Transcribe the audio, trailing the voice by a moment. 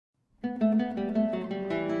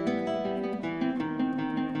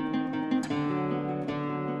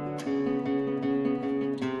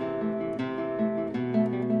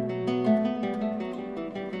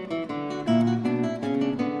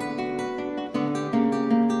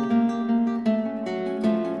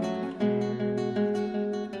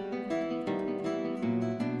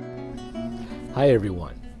Hi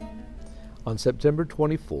everyone. On September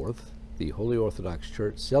 24th, the Holy Orthodox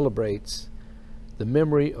Church celebrates the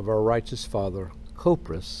memory of our righteous father,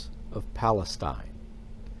 Kopris of Palestine.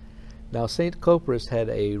 Now, Saint Kopris had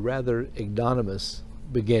a rather ignominious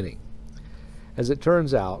beginning. As it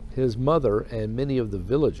turns out, his mother and many of the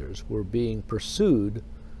villagers were being pursued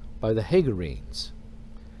by the Hagarenes.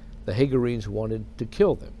 The Hagarenes wanted to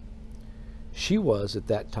kill them. She was, at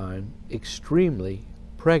that time, extremely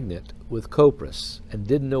pregnant with Kopris and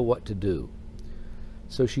didn't know what to do.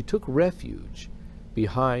 So she took refuge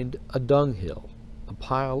behind a dunghill, a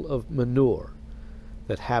pile of manure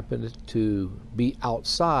that happened to be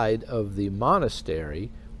outside of the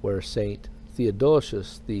monastery where Saint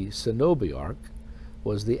Theodosius the Cenobiarch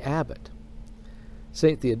was the abbot.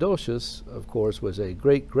 Saint Theodosius, of course, was a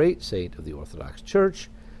great saint of the Orthodox Church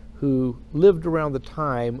who lived around the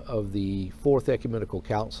time of the Fourth Ecumenical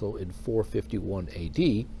Council in 451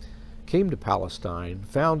 AD, came to Palestine,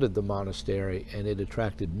 founded the monastery, and it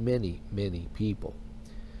attracted many people.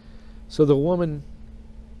 So the woman,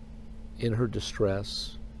 in her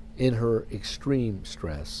distress, in her extreme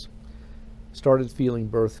stress, started feeling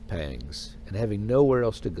birth pangs, and having nowhere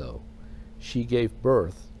else to go, she gave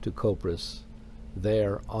birth to Kopris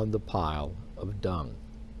there on the pile of dung.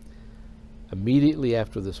 Immediately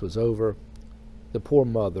after this was over, the poor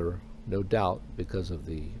mother, no doubt because of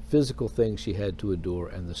the physical things she had to endure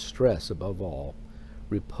and the stress above all,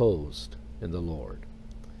 reposed in the Lord.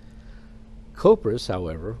 Kopris,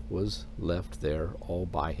 however, was left there all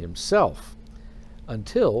by himself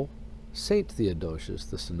until Saint Theodosius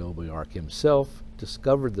the Cenobiarch himself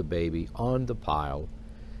discovered the baby on the pile,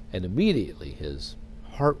 and immediately his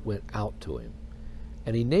heart went out to him,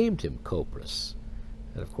 and he named him Kopris.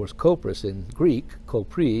 And of course, Kopris in Greek,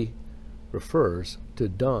 Kopri, refers to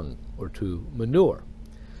dung or to manure.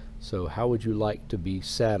 So how would you like to be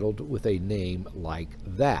saddled with a name like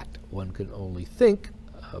that? One can only think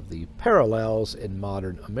of the parallels in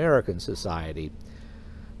modern American society,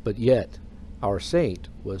 but yet our saint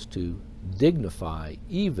was to dignify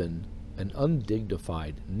even an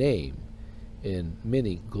undignified name in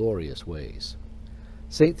many glorious ways.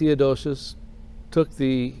 Saint Theodosius took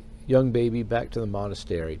the young baby back to the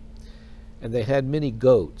monastery, and they had many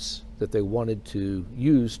goats that they wanted to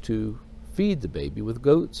use to feed the baby with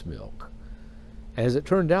goat's milk. As it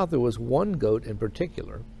turned out, there was one goat in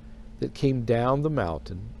particular that came down the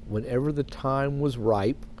mountain whenever the time was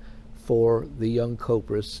ripe for the young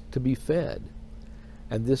Kopris to be fed.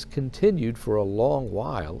 And this continued for a long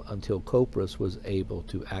while until Kopris was able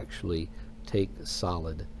to actually take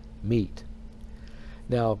solid meat.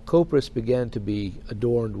 Now, Kopris began to be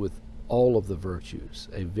adorned with all of the virtues,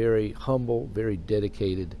 a very humble, very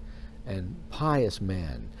dedicated, and pious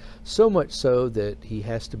man, so much so that he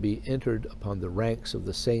has to be entered upon the ranks of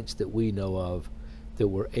the saints that we know of that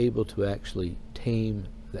were able to actually tame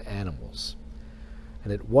the animals.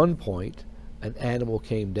 And at one point, an animal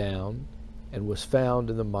came down and was found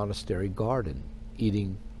in the monastery garden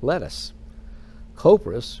eating lettuce.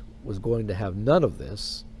 Kopris was going to have none of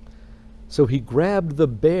this, so he grabbed the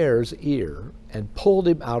bear's ear and pulled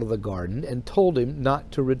him out of the garden and told him not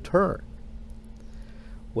to return.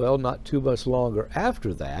 Well, not too much longer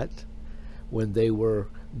after that, when they were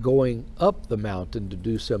going up the mountain to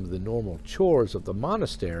do some of the normal chores of the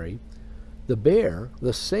monastery, the bear,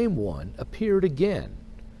 the same one, appeared again.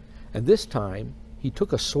 And this time he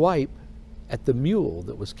took a swipe at the mule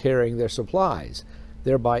that was carrying their supplies,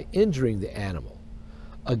 thereby injuring the animal.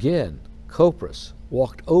 Again, Kopris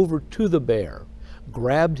walked over to the bear,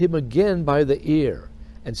 grabbed him again by the ear,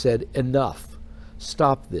 and said, "Enough,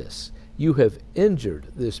 stop this. You have injured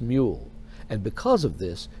this mule, and because of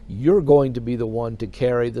this, you're going to be the one to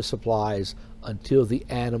carry the supplies until the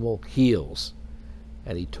animal heals."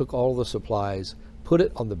 And he took all the supplies, put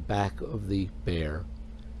it on the back of the bear,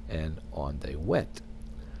 and on they went.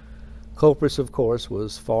 Kopris, of course,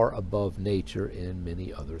 was far above nature in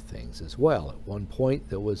many other things as well. At one point,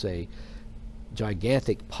 there was a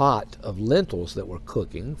gigantic pot of lentils that were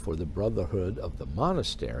cooking for the brotherhood of the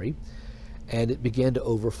monastery, and it began to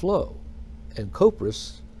overflow. And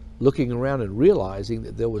Kopris, looking around and realizing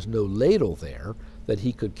that there was no ladle there that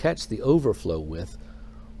he could catch the overflow with,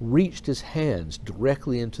 reached his hands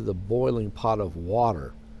directly into the boiling pot of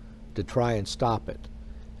water to try and stop it.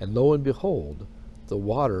 And lo and behold, the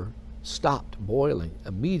water stopped boiling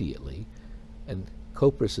immediately, and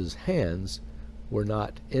Kopris's hands were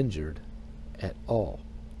not injured at all.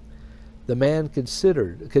 The man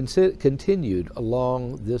continued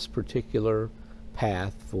along this particular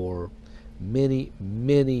path for many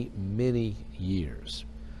years.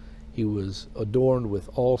 He was adorned with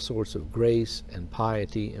all sorts of grace and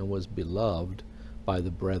piety and was beloved by the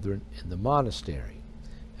brethren in the monastery,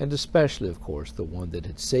 and especially, of course, the one that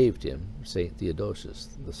had saved him, St. Theodosius,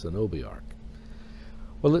 the Cenobiarch.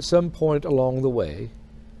 Well, at some point along the way,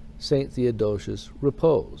 St. Theodosius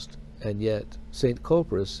reposed, and yet St.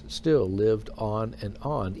 Kopris still lived on and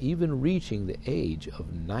on, even reaching the age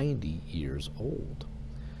of 90 years old.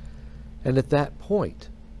 And at that point,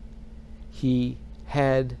 he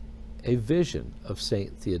had a vision of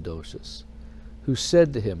St. Theodosius, who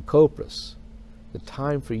said to him, "Kopris, the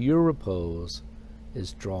time for your repose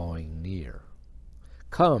is drawing near.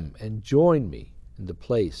 Come and join me in the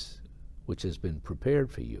place which has been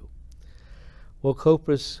prepared for you." Well,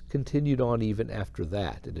 Kopris continued on even after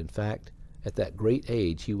that, and in fact, at that great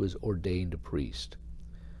age, he was ordained a priest.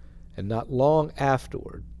 And not long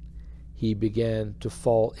afterward, he began to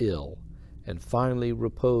fall ill, and finally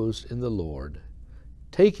reposed in the Lord,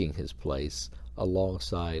 taking his place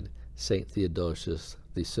alongside St. Theodosius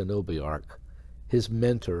the Cenobiarch, his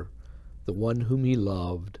mentor, the one whom he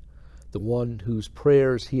loved, the one whose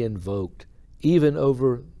prayers he invoked, even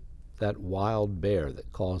over that wild bear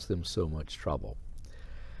that caused them so much trouble.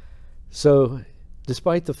 So,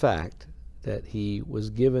 despite the fact that he was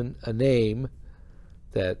given a name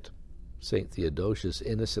that St. Theodosius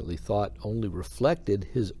innocently thought only reflected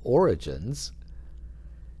his origins,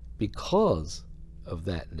 because of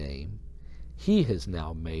that name, he has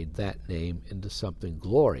now made that name into something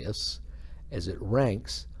glorious as it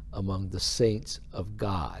ranks among the saints of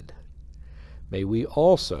God. May we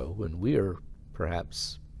also, when we are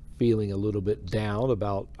perhaps feeling a little bit down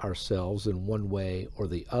about ourselves in one way or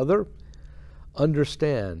the other,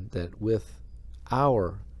 understand that with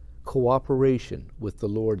our cooperation with the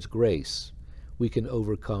Lord's grace, we can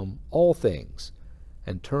overcome all things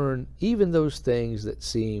and turn even those things that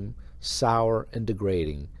seem sour and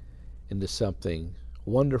degrading into something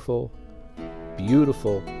wonderful,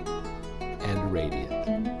 beautiful, and radiant.